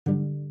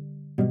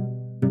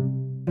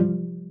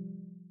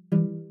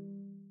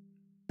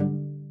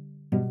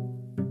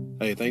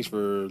Hey, thanks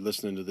for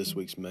listening to this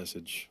week's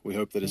message. We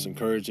hope that it's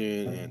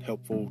encouraging and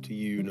helpful to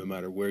you no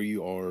matter where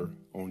you are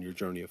on your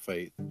journey of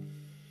faith.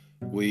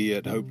 We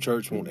at Hope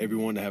Church want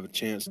everyone to have a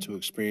chance to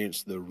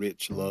experience the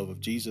rich love of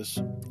Jesus.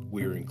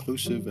 We are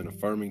inclusive and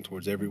affirming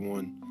towards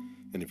everyone.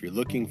 And if you're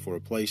looking for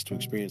a place to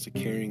experience a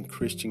caring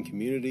Christian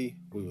community,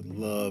 we would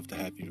love to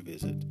have you to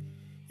visit.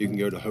 You can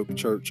go to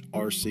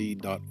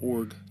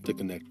hopechurchrc.org to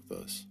connect with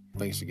us.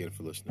 Thanks again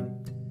for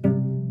listening.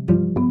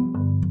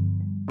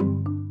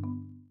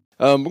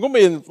 We're going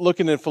to be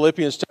looking in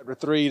Philippians chapter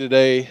 3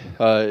 today,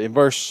 starting at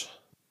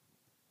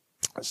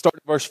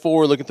verse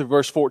 4, looking through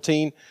verse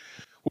 14.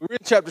 We were in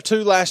chapter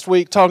 2 last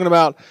week talking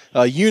about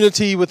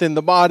unity within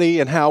the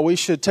body and how we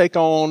should take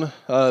on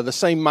the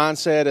same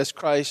mindset as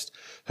Christ,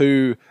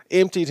 who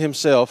emptied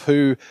himself,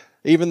 who,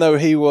 even though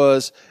he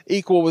was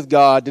equal with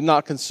God, did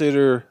not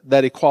consider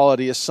that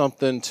equality as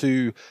something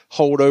to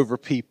hold over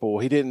people.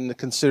 He didn't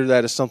consider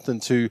that as something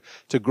to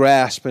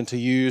grasp and to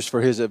use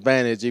for his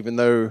advantage, even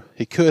though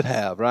he could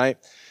have, right?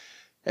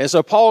 And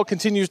so Paul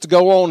continues to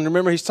go on. And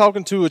remember, he's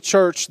talking to a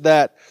church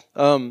that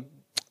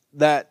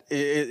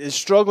is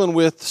struggling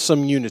with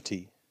some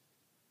unity.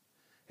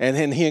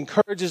 And he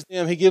encourages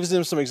them, he gives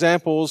them some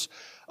examples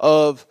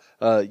of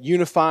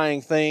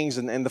unifying things.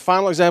 And the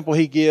final example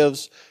he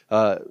gives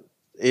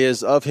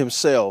is of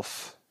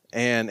himself,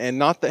 and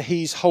not that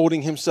he's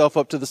holding himself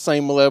up to the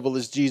same level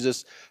as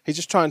Jesus. He's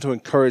just trying to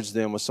encourage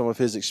them with some of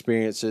his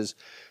experiences,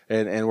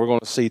 and we're going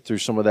to see through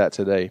some of that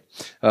today.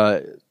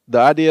 The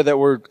idea that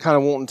we're kind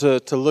of wanting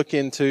to look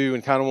into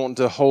and kind of wanting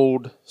to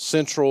hold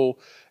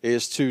central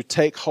is to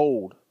take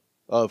hold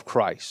of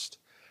Christ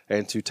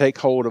and to take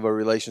hold of a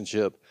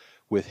relationship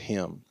with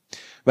him.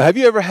 But have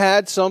you ever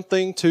had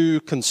something to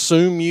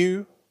consume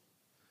you?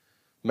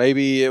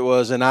 Maybe it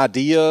was an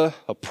idea,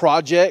 a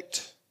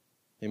project.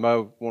 You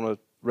might want to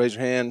raise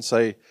your hand and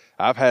say,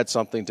 I've had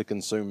something to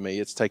consume me.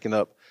 It's taken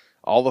up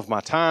all of my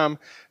time.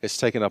 It's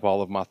taken up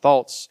all of my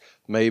thoughts.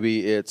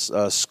 Maybe it's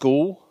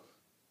school.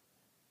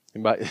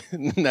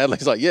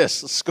 Natalie's like, yes,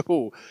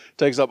 school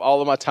takes up all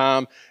of my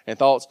time and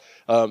thoughts.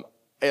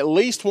 At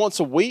least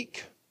once a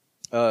week,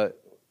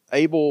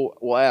 Abel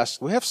will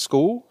ask, we have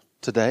school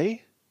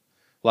today?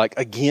 Like,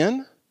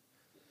 again?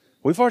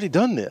 We've already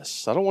done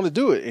this. I don't want to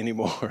do it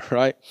anymore,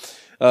 right?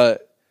 I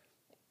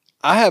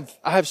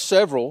have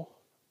several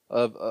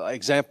of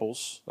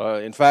examples.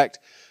 In fact,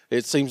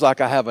 it seems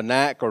like I have a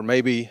knack, or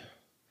maybe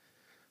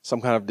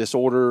some kind of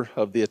disorder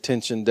of the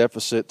attention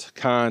deficit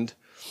kind,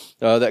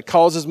 that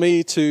causes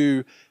me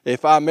to,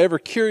 if I'm ever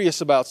curious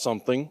about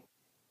something,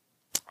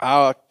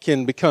 I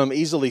can become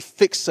easily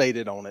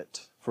fixated on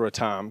it for a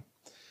time.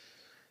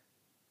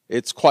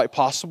 It's quite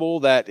possible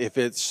that if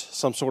it's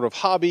some sort of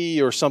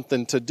hobby or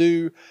something to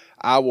do,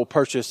 I will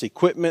purchase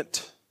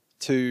equipment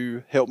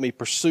to help me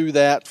pursue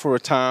that for a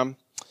time.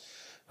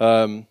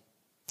 And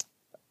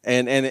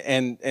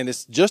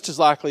it's just as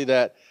likely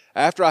that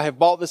after I have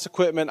bought this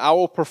equipment, I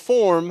will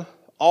perform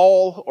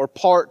all or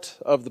part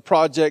of the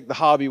project, the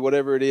hobby,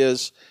 whatever it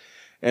is,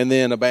 and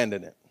then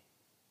abandon it.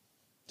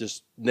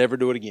 Just never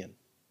do it again.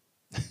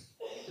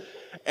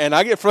 And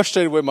I get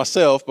frustrated with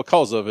myself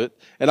because of it.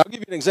 And I'll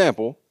give you an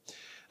example.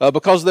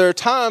 Because there are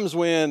times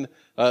when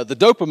the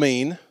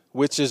dopamine,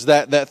 which is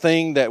that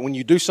thing that when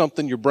you do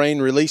something, your brain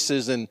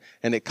releases and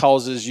it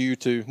causes you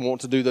to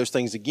want to do those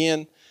things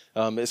again.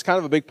 It's kind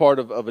of a big part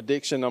of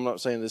addiction. I'm not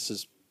saying this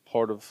is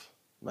part of,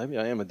 maybe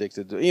I am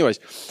addicted to it. Anyways,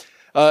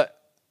 there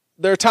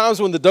are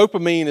times when the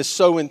dopamine is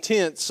so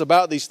intense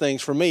about these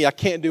things for me, I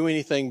can't do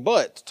anything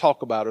but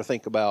talk about or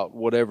think about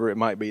whatever it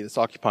might be that's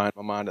occupying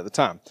my mind at the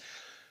time.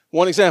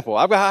 One example,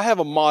 I have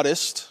a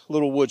modest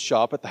little wood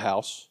shop at the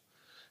house.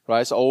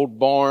 Right, it's an old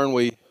barn.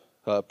 We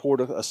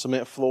poured a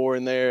cement floor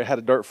in there, had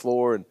a dirt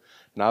floor, and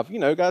I've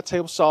got a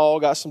table saw,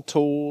 got some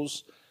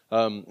tools,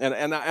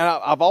 and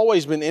I've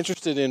always been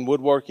interested in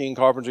woodworking,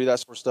 carpentry, that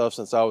sort of stuff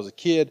since I was a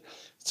kid.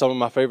 Some of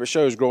my favorite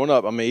shows growing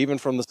up, I mean, even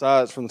from the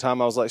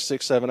time I was like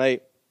 6, 7,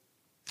 8,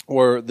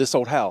 were This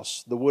Old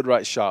House, the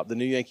Woodwright Shop, the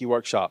New Yankee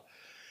Workshop,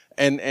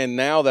 and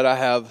now that I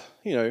have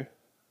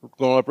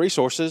grown up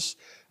resources,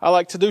 I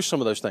like to do some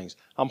of those things.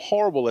 I'm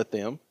horrible at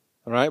them,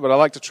 all right, but I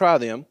like to try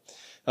them.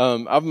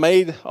 I've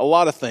made a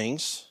lot of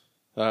things.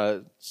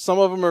 Most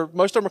of them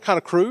are kind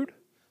of crude.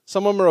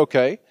 Some of them are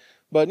okay,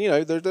 but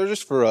they're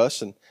just for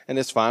us, and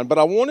it's fine. But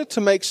I wanted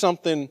to make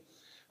something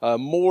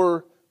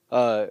more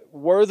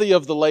worthy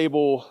of the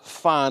label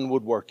fine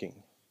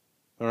woodworking.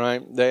 All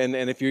right,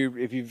 and if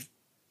you've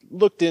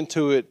looked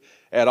into it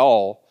at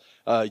all,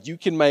 you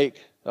can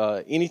make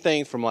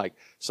anything from like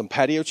some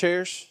patio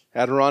chairs,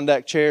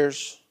 Adirondack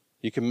chairs.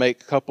 You can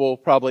make a couple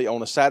probably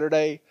on a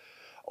Saturday.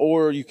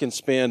 Or you can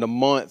spend a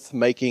month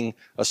making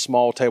a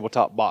small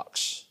tabletop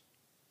box.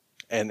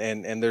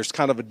 And there's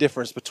kind of a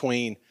difference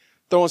between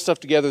throwing stuff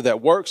together that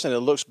works and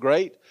it looks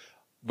great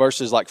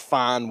versus like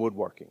fine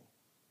woodworking,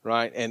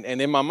 right? And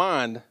in my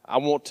mind, I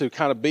want to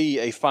kind of be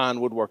a fine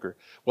woodworker.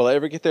 Will I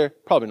ever get there?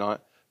 Probably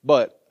not.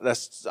 But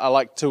I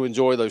like to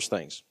enjoy those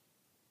things.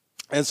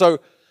 And so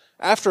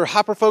after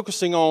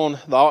hyper-focusing on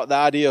the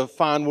idea of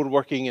fine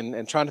woodworking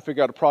and trying to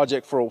figure out a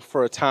project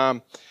for a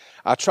time,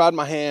 I tried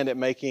my hand at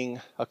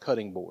making a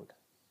cutting board,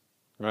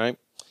 right?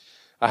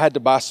 I had to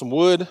buy some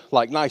wood,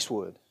 like nice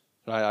wood.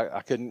 Right?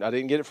 I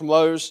didn't get it from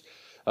Lowe's.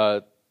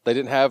 They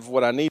didn't have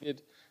what I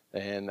needed,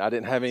 and I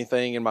didn't have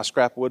anything in my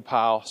scrap wood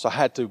pile, so I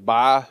had to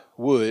buy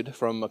wood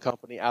from a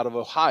company out of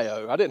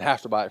Ohio. I didn't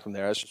have to buy it from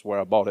there. That's just where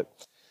I bought it.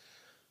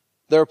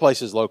 There are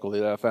places locally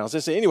that I found.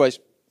 So anyways,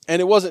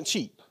 and it wasn't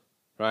cheap,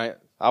 right?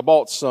 I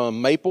bought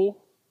some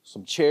maple,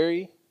 some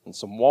cherry, and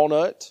some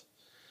walnut,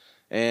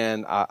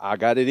 and I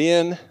got it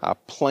in. I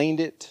planed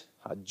it.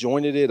 I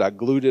jointed it. I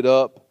glued it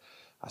up.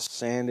 I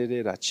sanded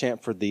it. I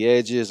chamfered the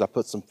edges. I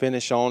put some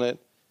finish on it.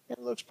 And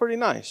it looks pretty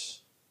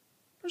nice.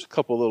 There's a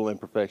couple little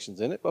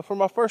imperfections in it, but for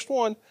my first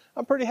one,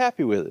 I'm pretty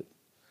happy with it.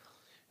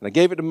 And I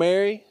gave it to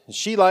Mary, and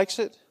she likes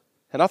it.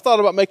 And I thought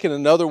about making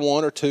another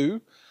one or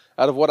two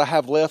out of what I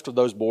have left of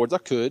those boards. I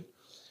could,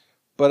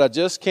 but I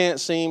just can't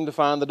seem to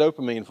find the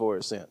dopamine for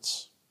it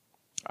since.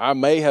 I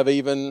may have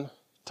even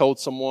told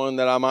someone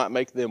that I might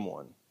make them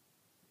one,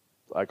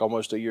 like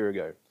almost a year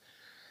ago.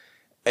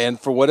 And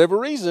for whatever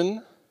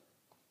reason,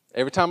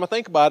 every time I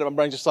think about it, my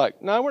brain's just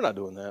like, no, we're not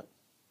doing that.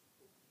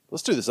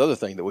 Let's do this other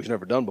thing that we've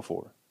never done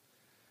before.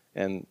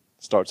 And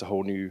starts a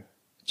whole new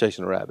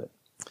chasing a rabbit.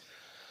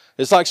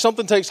 It's like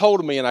something takes hold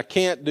of me and I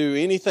can't do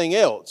anything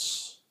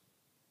else.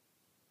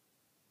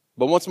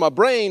 But once my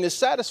brain is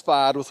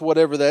satisfied with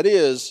whatever that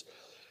is,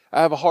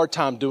 I have a hard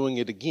time doing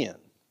it again.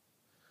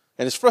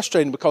 And it's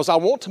frustrating because I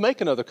want to make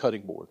another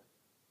cutting board.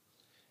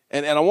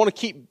 And I want to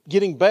keep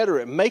getting better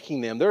at making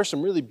them. There are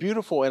some really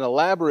beautiful and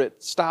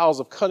elaborate styles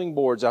of cutting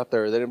boards out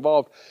there that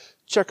involve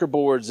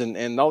checkerboards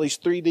and all these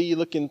 3D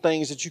looking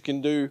things that you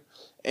can do.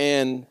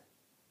 And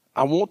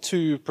I want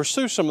to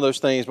pursue some of those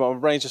things, but my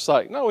brain's just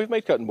like, no, we've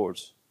made cutting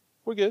boards.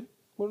 We're good.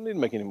 We don't need to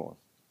make any more.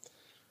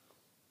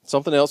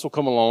 Something else will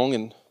come along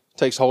and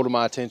takes hold of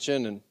my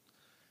attention and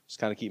just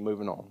kind of keep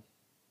moving on.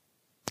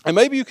 And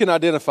maybe you can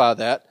identify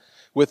that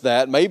with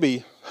that.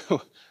 Maybe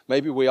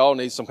we all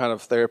need some kind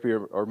of therapy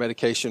or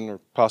medication or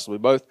possibly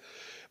both.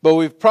 But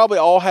we've probably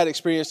all had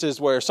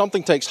experiences where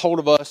something takes hold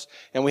of us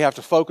and we have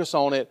to focus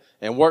on it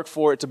and work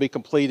for it to be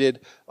completed,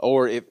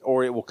 or it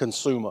will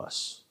consume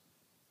us.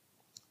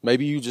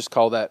 Maybe you just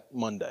call that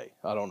Monday.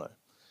 I don't know.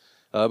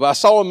 But I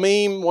saw a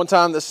meme one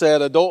time that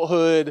said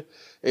adulthood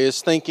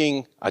is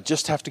thinking, I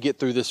just have to get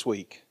through this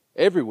week,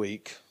 every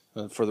week,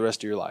 for the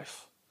rest of your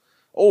life.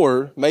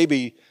 Or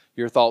maybe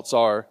your thoughts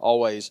are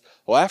always,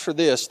 well, after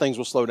this, things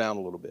will slow down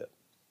a little bit.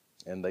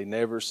 And they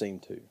never seem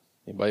to.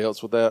 Anybody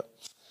else with that?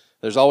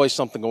 There's always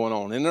something going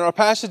on. And in our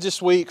passage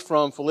this week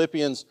from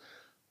Philippians,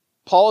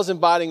 Paul is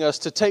inviting us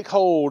to take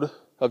hold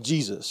of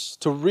Jesus,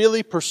 to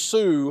really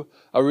pursue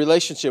a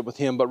relationship with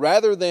Him. But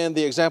rather than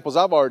the examples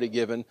I've already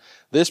given,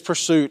 this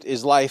pursuit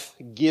is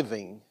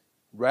life-giving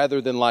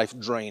rather than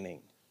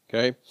life-draining.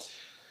 Okay?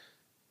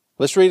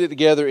 Let's read it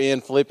together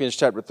in Philippians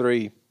chapter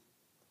 3.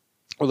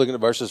 We're looking at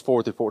verses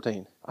 4 through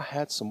 14. I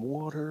had some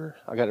water.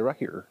 I got it right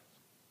here.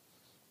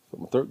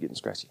 But my throat getting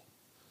scratchy.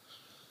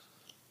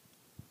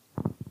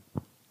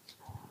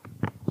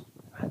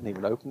 I hadn't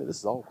even opened it. This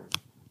is awkward.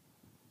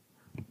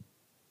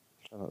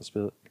 Try not to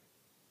spill it.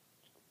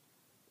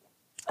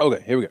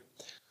 Okay, here we go.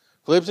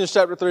 Philippians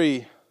chapter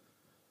 3,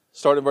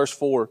 starting in verse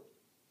 4.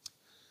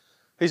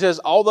 He says,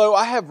 although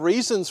I have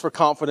reasons for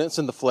confidence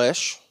in the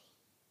flesh,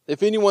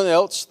 if anyone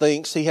else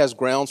thinks he has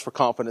grounds for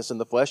confidence in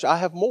the flesh, I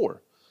have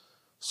more.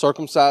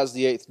 Circumcised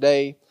the 8th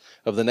day,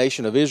 of the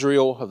nation of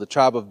Israel, of the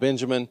tribe of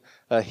Benjamin,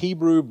 a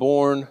Hebrew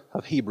born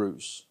of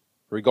Hebrews.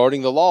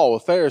 Regarding the law, a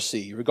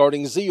Pharisee.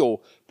 Regarding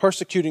zeal,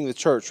 persecuting the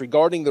church.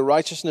 Regarding the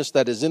righteousness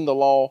that is in the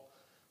law,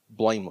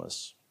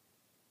 blameless.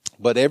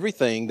 But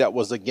everything that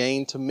was a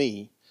gain to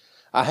me,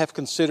 I have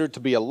considered to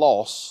be a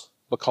loss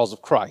because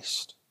of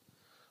Christ.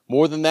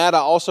 More than that, I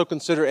also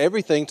consider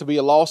everything to be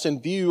a loss in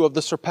view of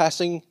the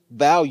surpassing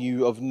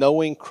value of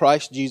knowing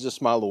Christ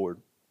Jesus my Lord.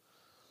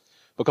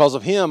 Because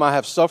of Him, I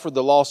have suffered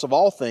the loss of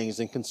all things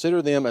and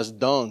consider them as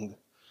dung,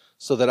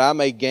 so that I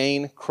may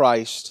gain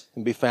Christ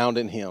and be found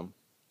in Him,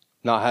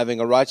 not having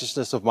a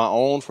righteousness of my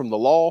own from the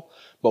law,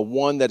 but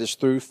one that is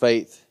through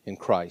faith in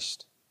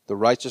Christ, the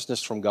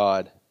righteousness from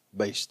God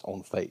based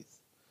on faith.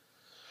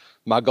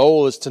 My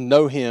goal is to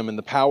know Him in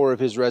the power of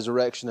His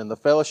resurrection and the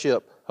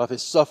fellowship of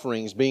His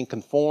sufferings, being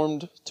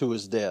conformed to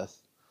His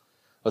death,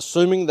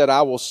 assuming that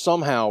I will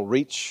somehow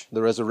reach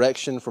the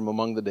resurrection from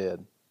among the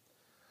dead.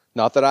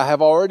 Not that I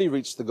have already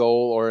reached the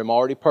goal or am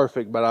already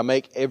perfect, but I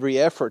make every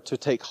effort to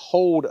take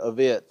hold of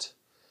it,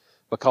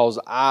 because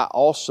I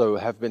also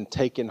have been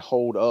taken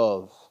hold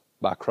of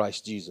by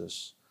Christ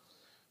Jesus.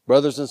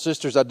 Brothers and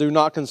sisters, I do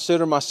not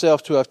consider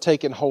myself to have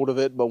taken hold of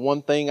it, but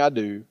one thing I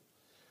do,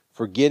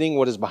 forgetting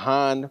what is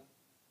behind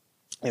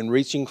and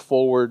reaching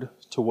forward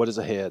to what is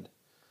ahead.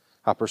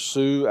 I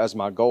pursue as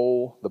my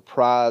goal the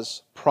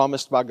prize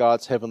promised by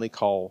God's heavenly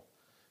call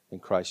in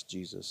Christ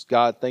Jesus.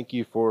 God, thank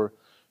you for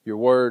your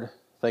word.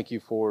 Thank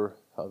you for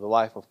the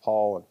life of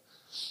Paul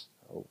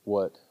and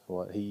what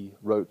he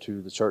wrote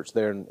to the church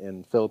there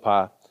in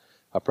Philippi.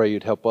 I pray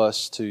you'd help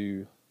us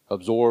to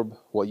absorb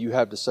what you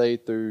have to say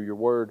through your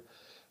word,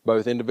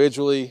 both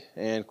individually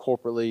and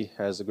corporately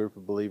as a group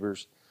of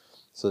believers,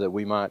 so that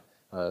we might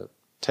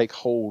take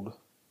hold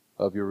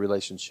of your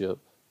relationship,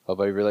 of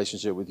a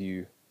relationship with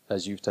you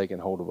as you've taken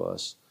hold of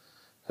us.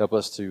 Help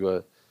us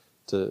to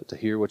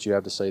hear what you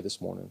have to say this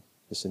morning.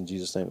 It's in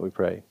Jesus' name that we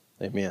pray.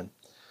 Amen.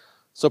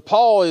 So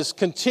Paul is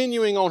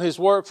continuing on his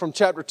work from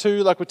chapter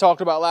 2, like we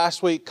talked about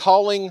last week,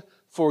 calling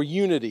for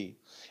unity.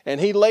 And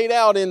he laid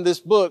out in this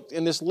book,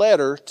 in this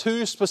letter,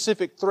 2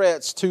 specific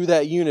threats to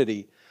that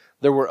unity.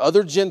 There were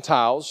other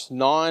Gentiles,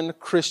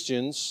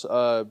 non-Christians,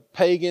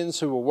 pagans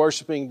who were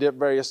worshiping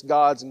various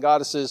gods and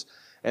goddesses,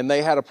 and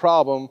they had a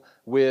problem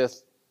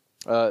with,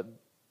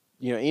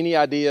 any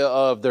idea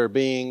of there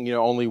being,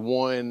 only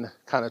one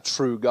kind of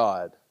true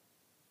God.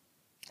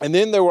 And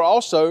then there were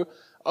also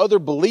other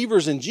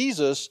believers in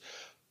Jesus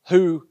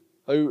who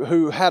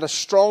had a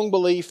strong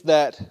belief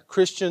that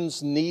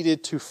Christians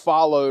needed to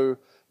follow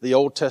the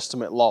Old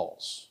Testament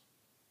laws,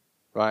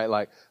 right?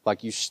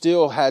 Like you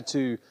still had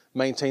to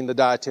maintain the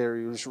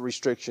dietary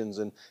restrictions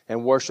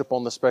and worship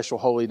on the special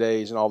holy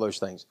days and all those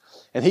things.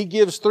 And he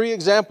gives 3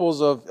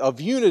 examples of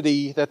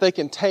unity that they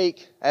can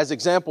take as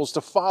examples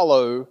to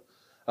follow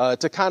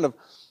to kind of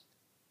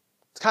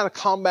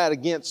combat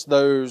against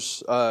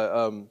those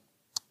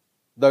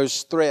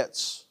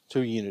threats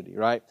to unity,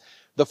 right?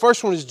 The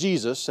first one is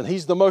Jesus, and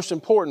he's the most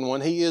important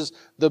one. He is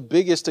the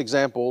biggest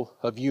example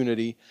of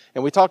unity.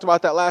 And we talked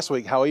about that last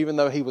week, how even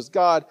though he was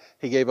God,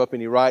 he gave up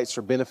any rights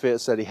or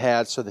benefits that he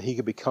had so that he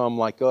could become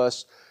like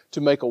us,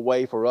 to make a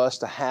way for us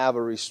to have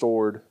a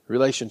restored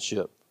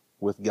relationship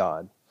with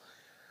God.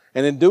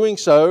 And in doing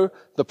so,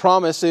 the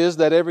promise is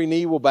that every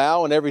knee will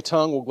bow and every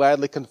tongue will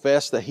gladly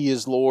confess that he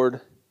is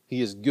Lord,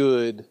 he is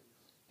good,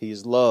 he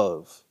is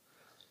love.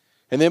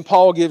 And then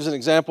Paul gives an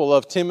example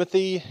of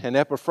Timothy and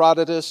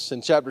Epaphroditus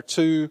in chapter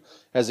 2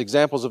 as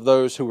examples of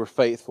those who were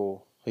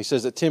faithful. He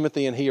says that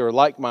Timothy and he are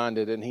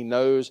like-minded, and he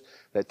knows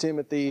that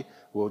Timothy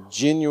will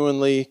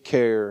genuinely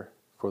care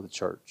for the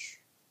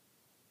church.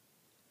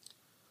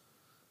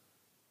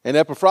 And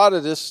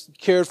Epaphroditus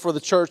cared for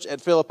the church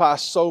at Philippi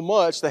so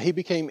much that he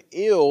became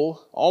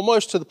ill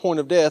almost to the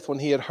point of death when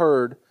he had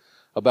heard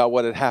about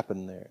what had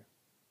happened there.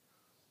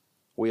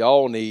 We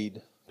all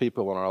need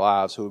people in our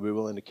lives who would be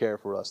willing to care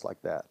for us like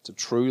that, to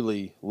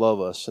truly love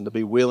us and to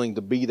be willing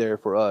to be there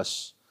for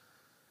us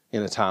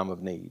in a time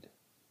of need.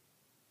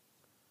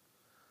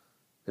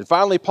 And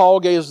finally,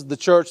 Paul gives the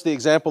church the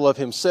example of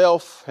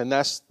himself, and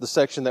that's the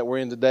section that we're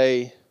in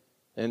today.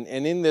 And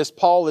in this,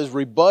 Paul is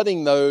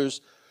rebutting those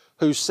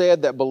who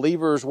said that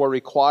believers were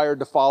required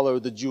to follow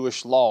the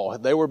Jewish law.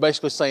 They were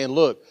basically saying,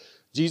 look,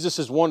 Jesus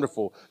is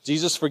wonderful.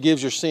 Jesus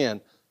forgives your sin,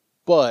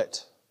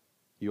 but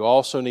you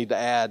also need to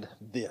add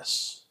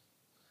this.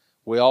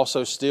 We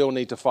also still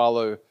need to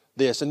follow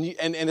this. And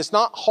it's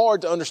not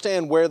hard to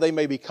understand where they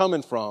may be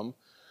coming from,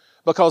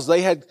 because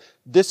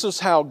this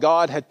is how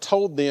God had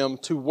told them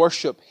to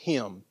worship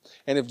Him.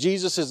 And if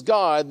Jesus is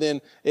God,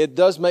 then it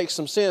does make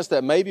some sense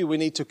that maybe we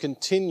need to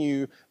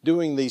continue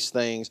doing these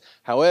things.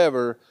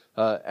 However,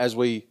 as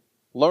we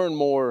learn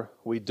more,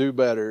 we do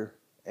better.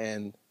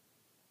 And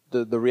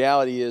the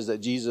reality is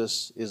that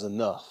Jesus is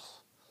enough.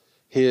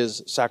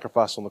 His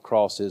sacrifice on the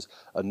cross is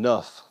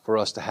enough for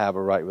us to have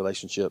a right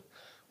relationship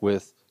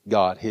with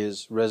God.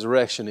 His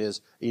resurrection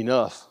is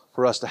enough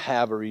for us to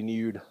have a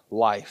renewed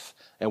life.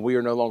 And we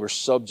are no longer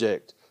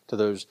subject to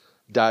those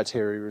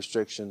dietary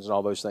restrictions and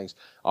all those things.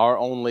 Our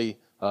only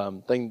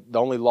the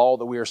only law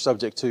that we are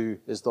subject to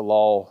is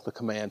the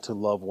command to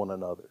love one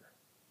another.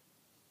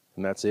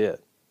 And that's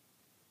it.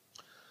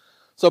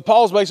 So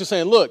Paul's basically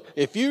saying, look,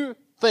 if you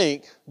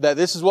think that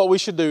this is what we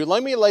should do,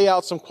 let me lay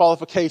out some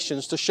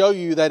qualifications to show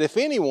you that if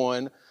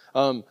anyone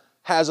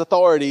has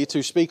authority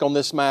to speak on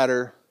this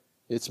matter,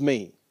 it's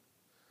me.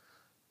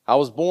 I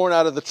was born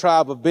out of the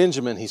tribe of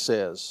Benjamin, he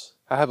says.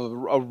 I have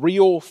a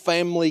real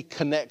family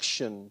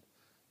connection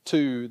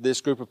to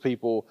this group of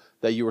people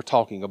that you were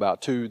talking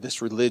about, to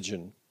this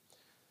religion.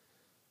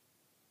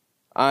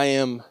 I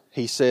am,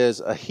 he says,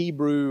 a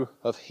Hebrew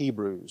of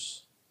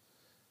Hebrews.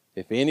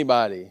 If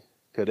anybody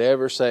could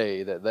ever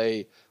say that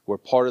they were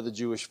part of the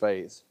Jewish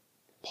faith,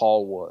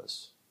 Paul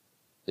was.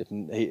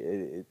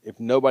 If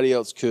nobody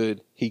else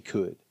could, he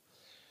could.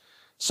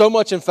 So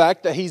much, in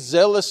fact, that he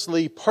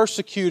zealously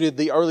persecuted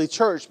the early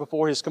church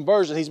before his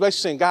conversion. He's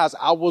basically saying, guys,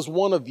 I was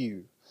one of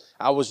you.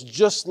 I was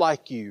just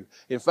like you.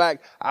 In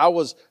fact, I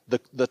was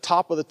the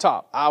top of the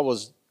top. I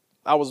was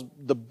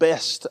the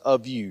best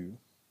of you.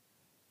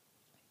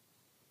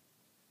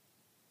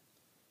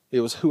 It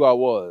was who I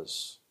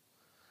was.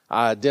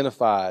 I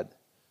identified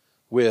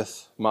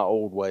with my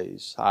old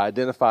ways. I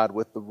identified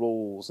with the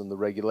rules and the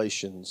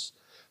regulations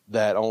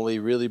that only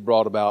really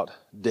brought about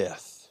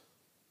death.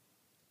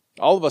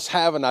 All of us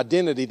have an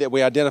identity that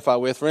we identify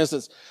with. For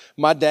instance,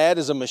 my dad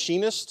is a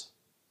machinist.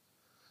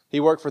 He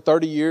worked for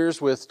 30 years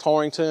with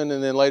Torrington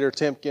and then later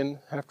Timken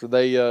after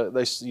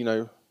they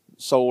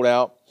sold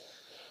out.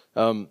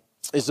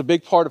 It's a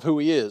big part of who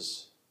he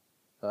is.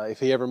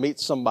 If he ever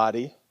meets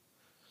somebody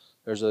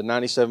there's a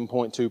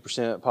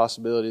 97.2%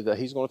 possibility that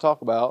he's going to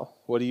talk about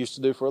what he used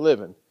to do for a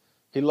living.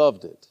 He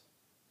loved it.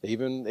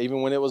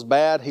 Even when it was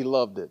bad, he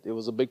loved it. It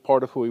was a big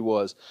part of who he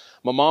was.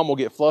 My mom will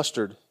get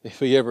flustered if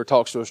he ever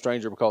talks to a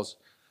stranger because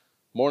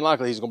more than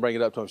likely he's going to bring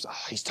it up to him.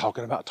 He's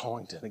talking about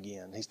Torrington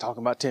again. He's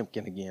talking about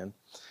Timken again.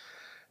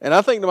 And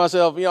I think to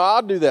myself,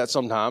 I do that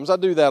sometimes. I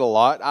do that a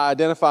lot. I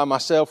identify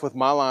myself with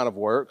my line of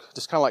work,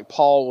 just kind of like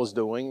Paul was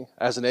doing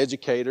as an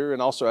educator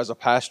and also as a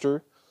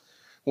pastor.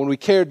 When we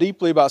care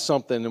deeply about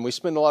something and we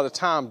spend a lot of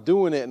time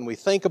doing it and we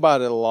think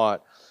about it a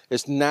lot,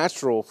 it's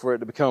natural for it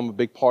to become a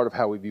big part of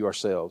how we view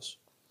ourselves.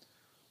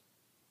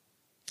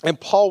 And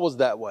Paul was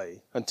that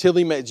way until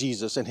he met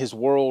Jesus and his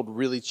world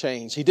really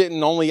changed. He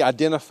didn't only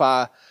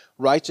identify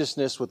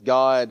righteousness with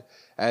God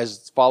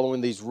as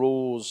following these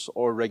rules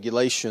or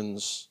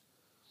regulations,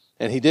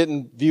 and he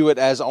didn't view it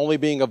as only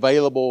being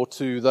available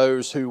to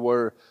those who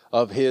were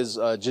of his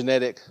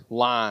genetic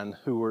line,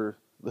 who were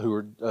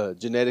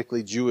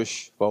genetically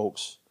Jewish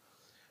folks.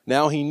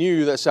 Now he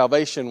knew that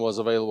salvation was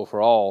available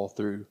for all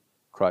through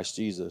Christ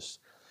Jesus.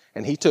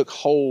 And he took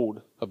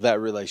hold of that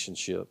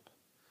relationship,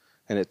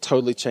 and it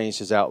totally changed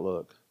his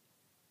outlook.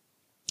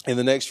 In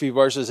the next few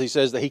verses, he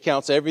says that he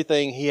counts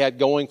everything he had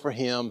going for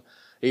him,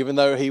 even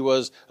though he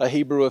was a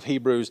Hebrew of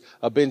Hebrews,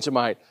 a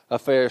Benjamite, a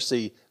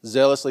Pharisee,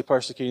 zealously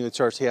persecuting the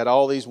church. He had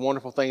all these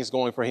wonderful things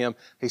going for him.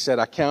 He said,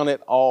 I count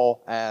it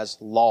all as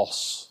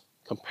loss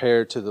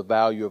compared to the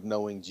value of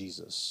knowing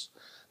Jesus.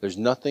 There's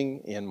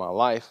nothing in my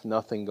life,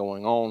 nothing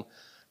going on,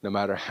 no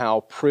matter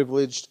how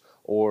privileged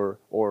or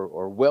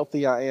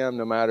wealthy I am,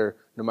 no matter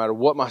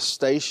what my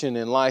station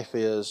in life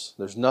is,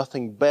 there's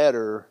nothing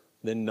better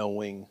than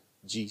knowing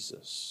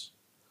Jesus.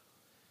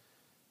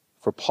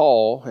 For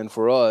Paul and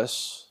for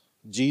us,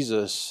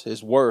 Jesus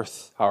is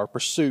worth our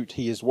pursuit.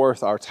 He is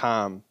worth our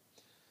time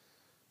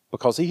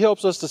because he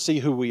helps us to see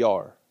who we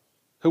are,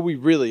 who we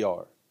really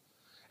are.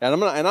 And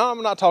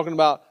I'm not talking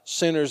about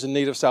sinners in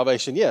need of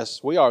salvation.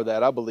 Yes, we are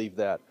that. I believe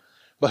that.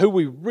 But who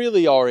we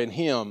really are in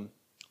him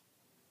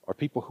are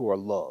people who are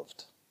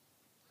loved.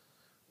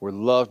 We're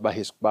loved by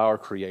our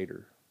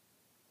Creator.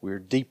 We're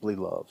deeply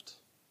loved,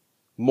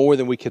 more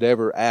than we could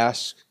ever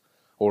ask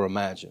or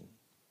imagine.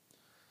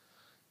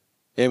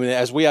 And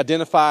as we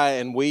identify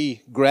and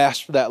we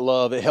grasp that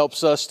love, it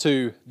helps us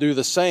to do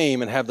the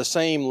same and have the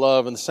same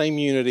love and the same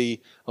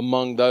unity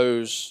among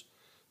those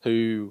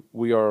who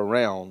we are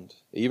around,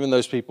 even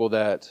those people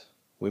that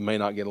we may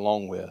not get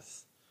along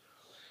with.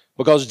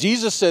 Because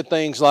Jesus said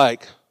things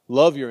like,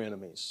 love your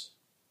enemies,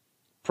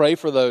 pray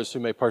for those who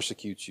may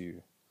persecute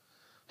you.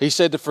 He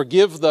said to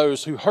forgive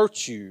those who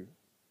hurt you,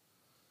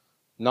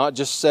 not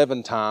just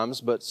 7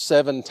 times, but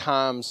 7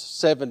 times,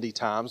 70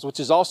 times, which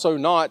is also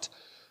not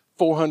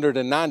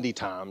 490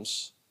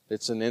 times.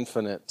 It's an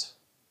infinite.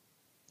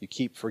 You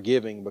keep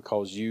forgiving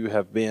because you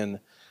have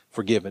been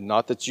forgiven.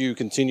 Not that you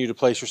continue to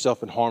place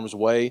yourself in harm's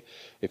way.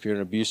 If you're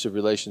in an abusive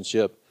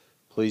relationship,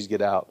 please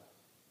get out.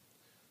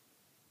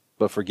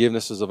 But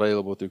forgiveness is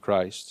available through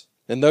Christ.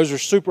 And those are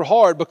super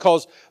hard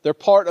because they're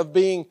part of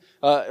being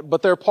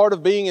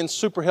in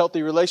super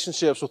healthy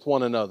relationships with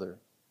one another.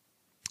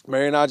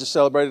 Mary and I just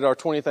celebrated our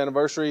 20th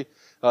anniversary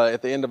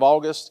at the end of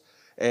August,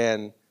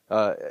 and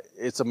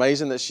it's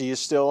amazing that she is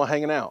still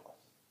hanging out,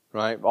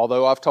 right?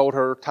 Although I've told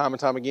her time and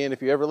time again,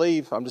 if you ever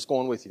leave, I'm just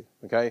going with you,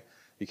 okay?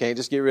 You can't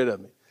just get rid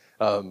of me.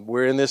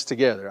 We're in this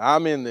together.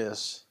 I'm in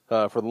this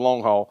for the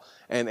long haul,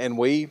 and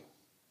we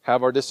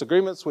have our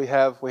disagreements. We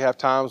have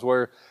times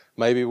where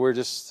maybe we're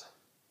just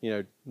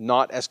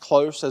not as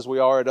close as we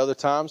are at other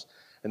times,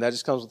 and that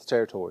just comes with the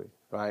territory,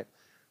 right?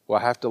 Well,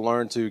 I have to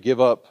learn to give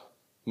up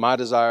my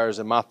desires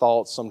and my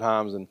thoughts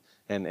sometimes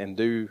and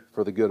do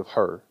for the good of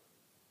her,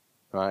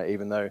 right?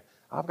 Even though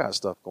I've got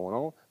stuff going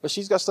on, but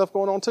she's got stuff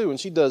going on too, and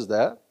she does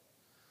that.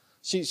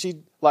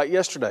 She like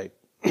yesterday,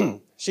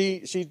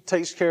 she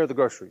takes care of the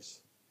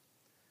groceries.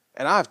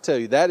 And I have to tell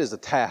you, that is a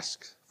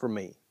task for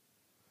me.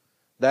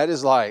 That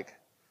is like,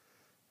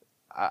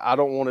 I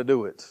don't want to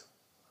do it.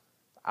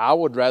 I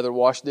would rather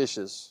wash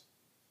dishes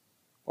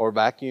or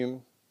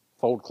vacuum,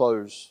 fold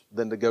clothes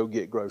than to go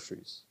get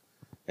groceries.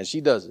 And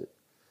she does it.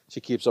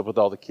 She keeps up with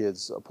all the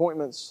kids'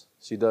 appointments.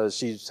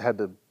 She's had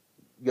to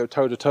go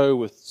toe-to-toe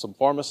with some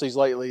pharmacies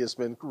lately. It's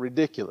been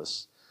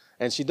ridiculous.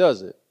 And she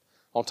does it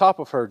on top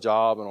of her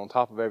job and on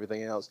top of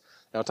everything else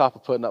and on top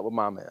of putting up with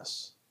my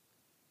mess.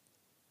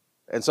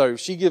 And so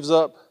she gives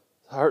up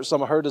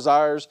some of her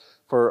desires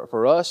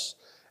for us,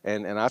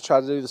 and I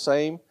try to do the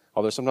same,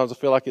 although sometimes I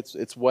feel like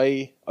it's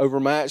way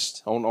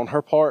overmatched on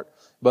her part.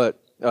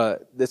 But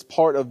it's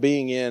part of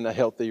being in a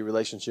healthy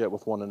relationship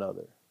with one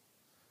another.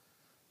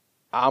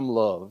 I'm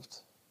loved,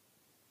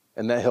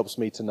 and that helps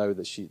me to know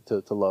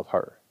that to love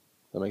her.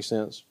 That makes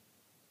sense?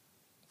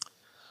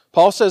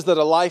 Paul says that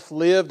a life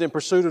lived in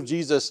pursuit of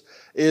Jesus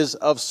is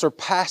of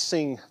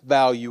surpassing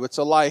value. It's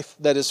a life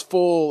that is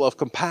full of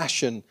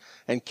compassion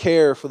and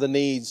care for the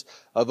needs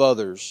of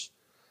others.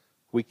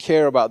 We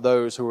care about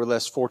those who are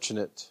less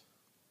fortunate.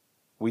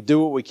 We do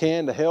what we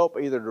can to help,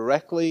 either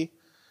directly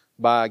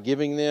by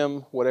giving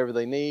them whatever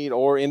they need,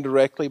 or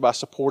indirectly by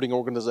supporting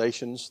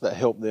organizations that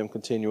help them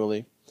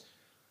continually.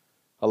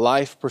 A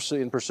life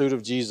in pursuit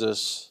of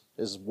Jesus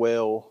is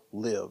well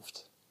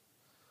lived.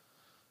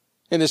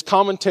 In his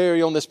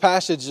commentary on this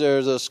passage,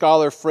 there's a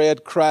scholar,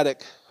 Fred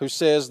Craddock, who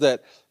says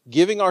that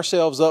giving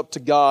ourselves up to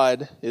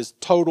God is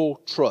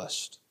total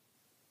trust.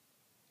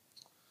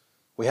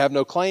 We have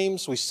no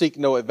claims, we seek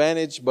no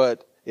advantage,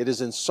 but it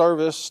is in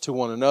service to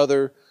one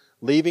another,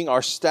 leaving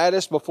our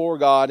status before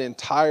God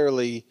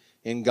entirely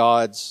in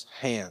God's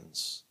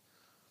hands.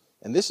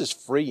 And this is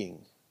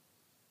freeing.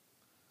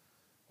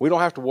 We don't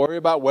have to worry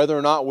about whether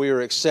or not we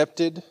are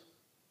accepted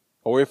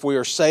or if we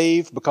are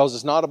saved, because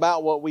it's not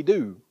about what we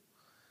do.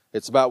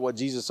 It's about what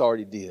Jesus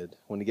already did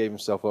when He gave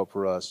Himself up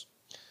for us.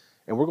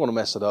 And we're going to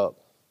mess it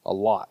up a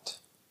lot.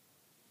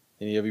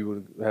 Any of you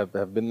would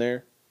have been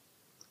there?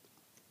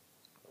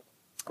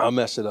 I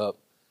mess it up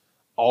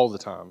all the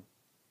time.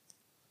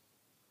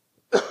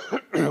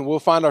 We'll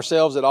find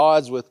ourselves at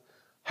odds with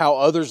how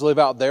others live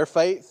out their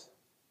faith,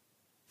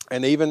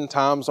 and even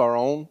times our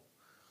own.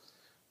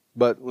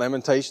 But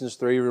Lamentations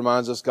 3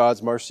 reminds us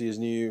God's mercy is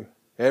new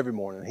every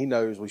morning. He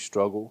knows we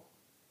struggle.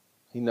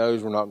 He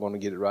knows we're not going to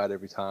get it right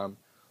every time,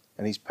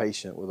 and He's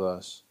patient with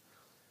us.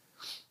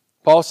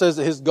 Paul says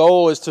that his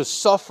goal is to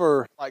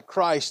suffer like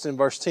Christ in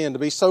verse 10, to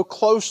be so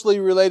closely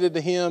related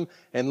to Him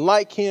and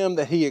like Him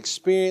that he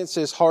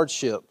experiences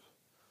hardship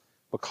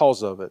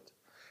because of it.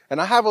 And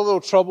I have a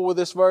little trouble with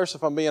this verse,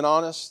 if I'm being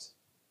honest.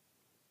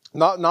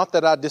 Not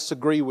that I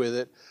disagree with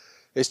it.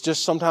 It's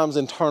just sometimes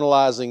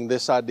internalizing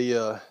this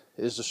idea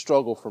is a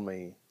struggle for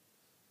me.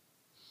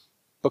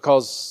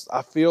 Because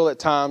I feel at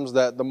times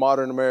that the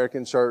modern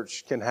American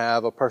church can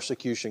have a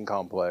persecution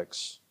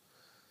complex.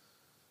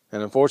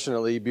 And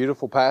unfortunately,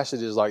 beautiful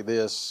passages like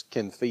this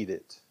can feed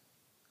it.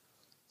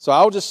 So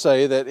I'll just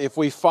say that if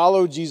we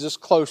follow Jesus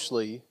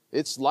closely,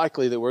 it's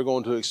likely that we're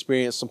going to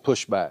experience some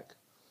pushback.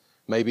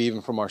 Maybe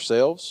even from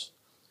ourselves.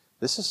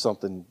 This is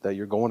something that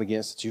you're going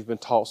against that you've been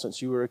taught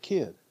since you were a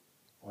kid.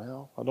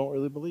 Well, I don't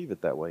really believe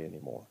it that way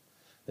anymore.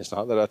 It's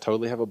not that I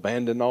totally have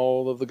abandoned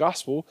all of the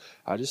gospel.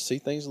 I just see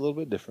things a little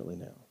bit differently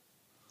now.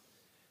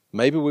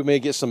 Maybe we may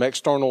get some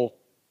external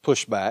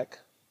pushback.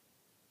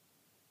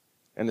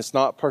 And it's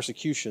not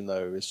persecution,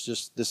 though. It's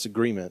just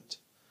disagreement.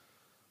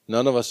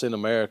 None of us in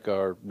America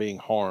are being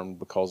harmed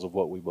because of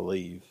what we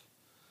believe.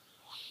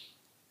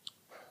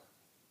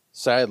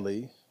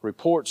 Sadly,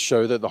 reports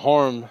show that the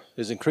harm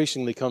is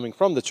increasingly coming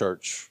from the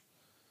church.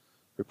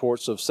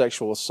 Reports of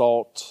sexual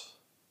assault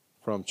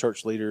from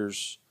church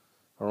leaders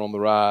are on the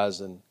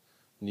rise, and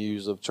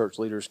news of church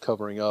leaders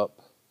covering up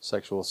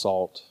sexual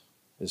assault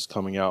is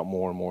coming out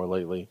more and more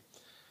lately.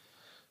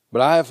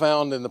 But I have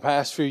found in the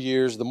past few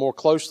years, the more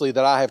closely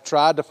that I have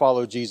tried to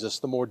follow Jesus,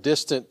 the more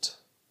distant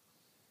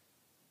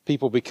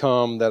people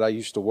become that I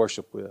used to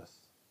worship with.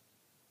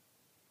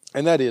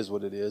 And that is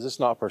what it is. It's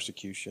not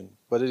persecution,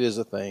 but it is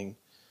a thing,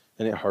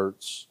 and it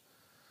hurts.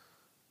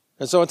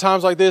 And so in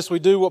times like this, we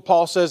do what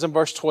Paul says in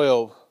verse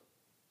 12.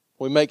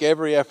 We make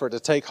every effort to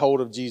take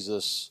hold of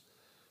Jesus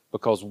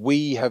because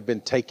we have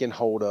been taken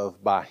hold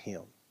of by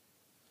Him.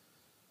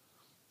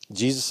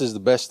 Jesus is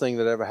the best thing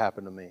that ever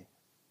happened to me.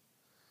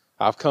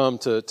 I've come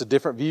to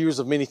different views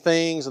of many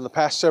things in the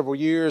past several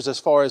years as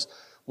far as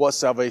what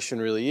salvation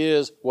really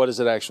is, what does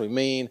it actually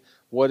mean,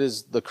 what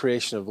is the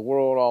creation of the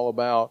world all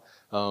about,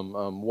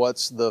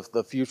 what's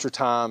the future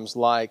times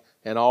like,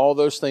 and all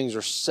those things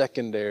are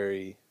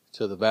secondary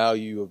to the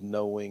value of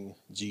knowing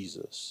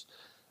Jesus.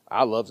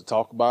 I love to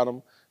talk about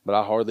them, but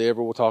I hardly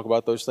ever will talk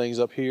about those things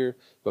up here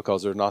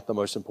because they're not the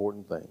most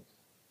important thing.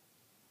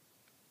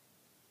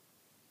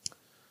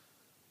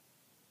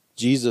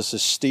 Jesus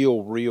is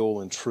still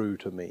real and true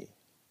to me,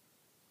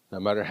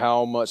 no matter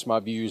how much my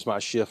views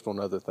might shift on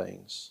other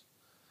things,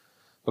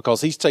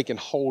 because He's taken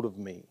hold of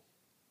me,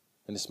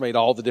 and it's made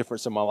all the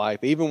difference in my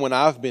life. Even when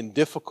I've been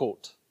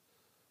difficult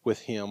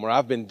with Him, or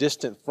I've been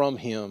distant from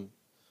Him,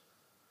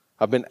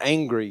 I've been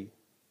angry,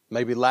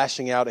 maybe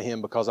lashing out at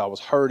Him because I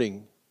was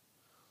hurting,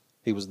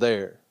 He was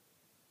there,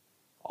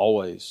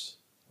 always,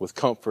 with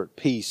comfort,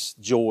 peace,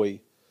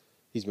 joy.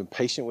 He's been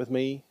patient with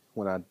me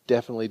when I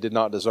definitely did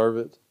not deserve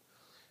it.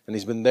 And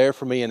He's been there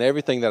for me in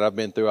everything that I've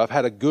been through. I've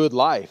had a good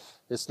life.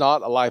 It's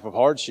not a life of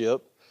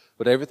hardship,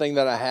 but everything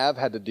that I have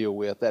had to deal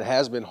with that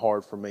has been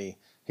hard for me,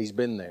 He's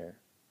been there.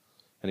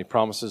 And He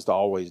promises to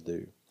always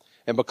do.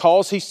 And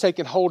because He's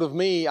taken hold of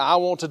me, I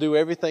want to do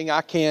everything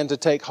I can to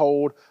take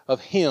hold of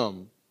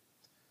Him.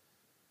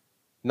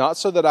 Not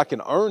so that I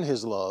can earn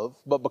His love,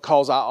 but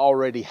because I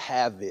already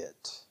have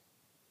it.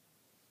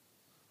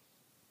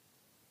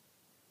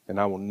 And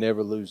I will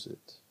never lose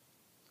it.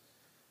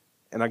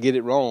 And I get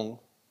it wrong,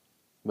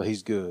 but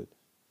He's good.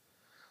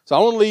 So I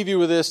want to leave you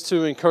with this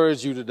to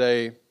encourage you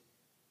today.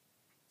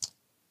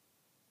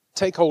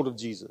 Take hold of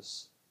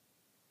Jesus.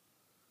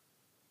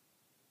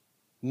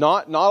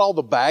 Not all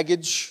the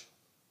baggage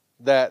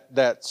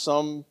that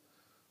some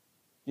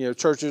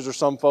churches or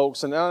some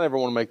folks, and I never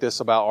want to make this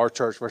about our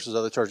church versus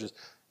other churches,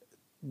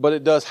 but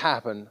it does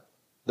happen.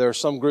 There are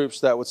some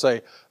groups that would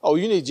say, oh,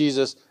 you need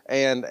Jesus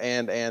and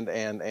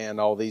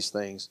all these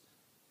things.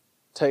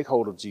 Take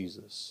hold of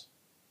Jesus.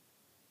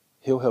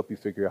 He'll help you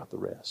figure out the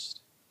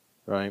rest,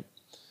 right?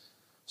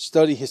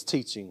 Study his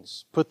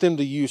teachings. Put them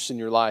to use in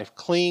your life.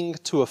 Cling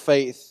to a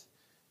faith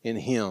in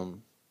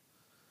him,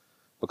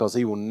 because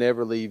he will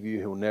never leave you.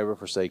 He will never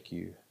forsake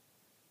you.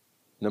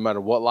 No matter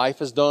what life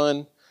has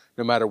done,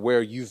 no matter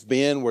where you've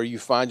been, where you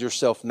find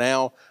yourself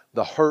now,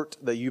 the hurt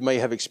that you may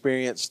have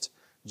experienced,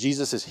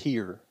 Jesus is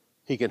here.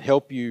 He can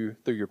help you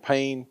through your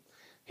pain.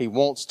 He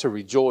wants to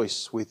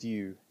rejoice with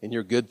you in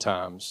your good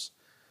times.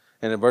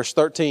 And in verse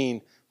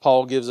 13,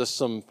 Paul gives us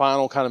some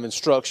final kind of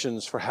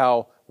instructions for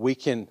how we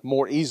can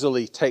more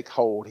easily take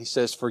hold. He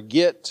says,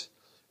 forget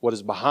what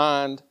is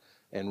behind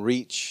and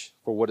reach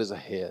for what is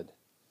ahead.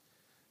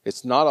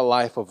 It's not a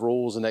life of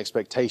rules and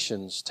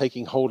expectations.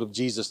 Taking hold of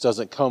Jesus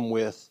doesn't come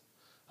with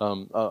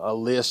a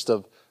list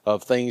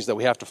of things that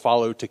we have to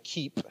follow to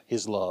keep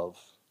his love.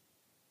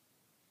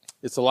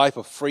 It's a life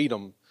of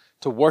freedom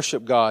to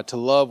worship God, to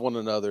love one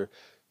another,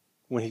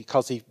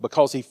 because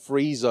he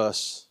frees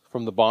us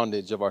from the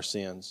bondage of our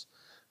sins.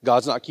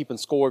 God's not keeping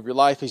score of your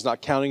life. He's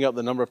not counting up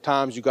the number of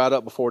times you got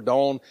up before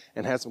dawn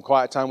and had some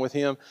quiet time with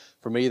him.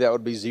 For me, that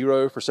would be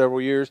 0 for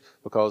several years,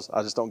 because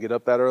I just don't get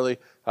up that early.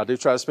 I do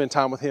try to spend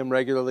time with him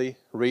regularly,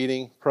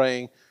 reading,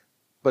 praying,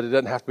 but it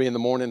doesn't have to be in the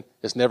morning.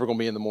 It's never going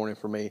to be in the morning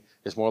for me.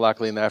 It's more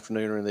likely in the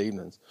afternoon or in the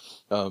evenings.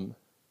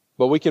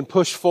 But we can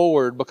push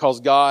forward because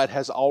God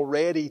has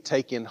already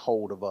taken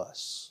hold of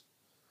us.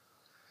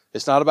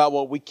 It's not about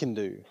what we can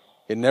do.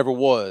 It never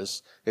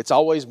was. It's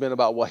always been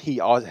about what he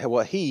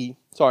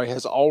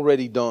has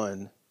already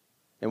done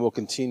and will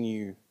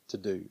continue to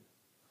do.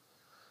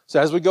 So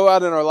as we go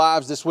out in our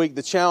lives this week,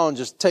 the challenge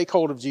is take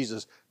hold of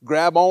Jesus.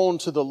 Grab on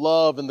to the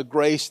love and the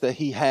grace that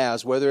he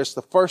has, whether it's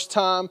the first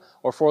time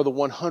or for the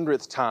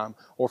 100th time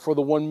or for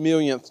the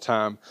 1,000,000th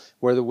time,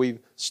 whether we've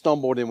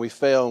stumbled and we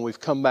fell and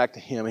we've come back to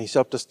him and he's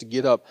helped us to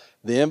get up.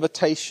 The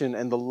invitation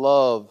and the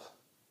love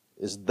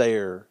is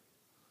there.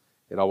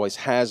 It always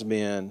has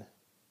been,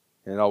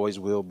 and it always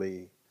will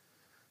be.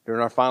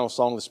 During our final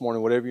song this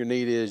morning, whatever your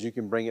need is, you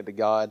can bring it to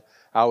God.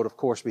 I would, of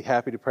course, be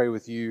happy to pray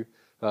with you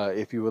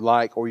if you would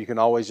like, or you can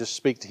always just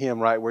speak to him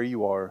right where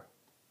you are.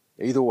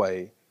 Either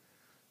way,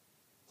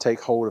 take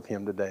hold of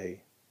him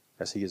today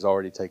as he has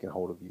already taken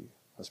hold of you.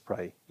 Let's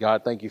pray.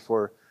 God, thank you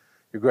for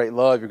your great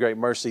love, your great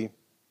mercy.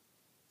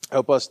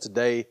 Help us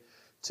today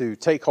to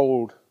take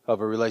hold of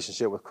a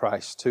relationship with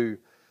Christ, to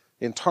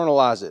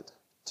internalize it,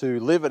 to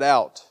live it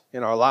out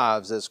in our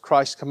lives as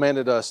Christ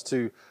commanded us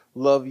to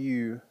love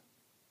you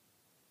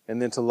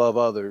and then to love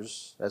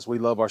others as we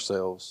love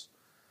ourselves.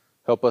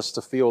 Help us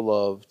to feel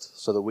loved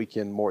so that we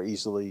can more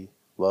easily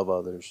love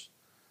others.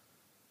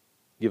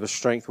 Give us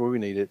strength where we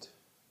need it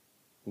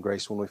and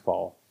grace when we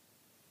fall.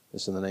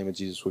 It's in the name of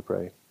Jesus we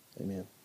pray. Amen.